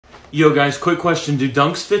Yo guys, quick question. Do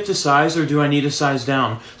dunks fit to size or do I need a size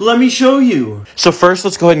down? Let me show you. So first,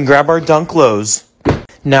 let's go ahead and grab our dunk lows.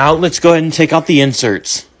 Now, let's go ahead and take out the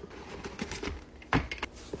inserts.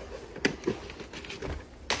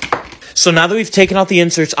 So now that we've taken out the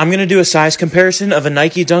inserts, I'm going to do a size comparison of a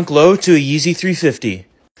Nike Dunk Low to a Yeezy 350.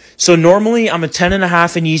 So normally, I'm a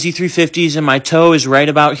 10.5 in Yeezy 350s and my toe is right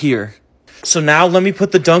about here. So now, let me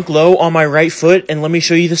put the Dunk Low on my right foot and let me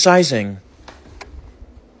show you the sizing.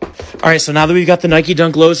 Alright, so now that we've got the Nike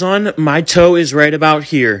Dunk Lows on, my toe is right about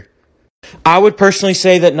here. I would personally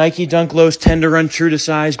say that Nike Dunk Lows tend to run true to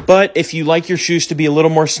size, but if you like your shoes to be a little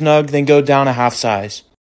more snug, then go down a half size.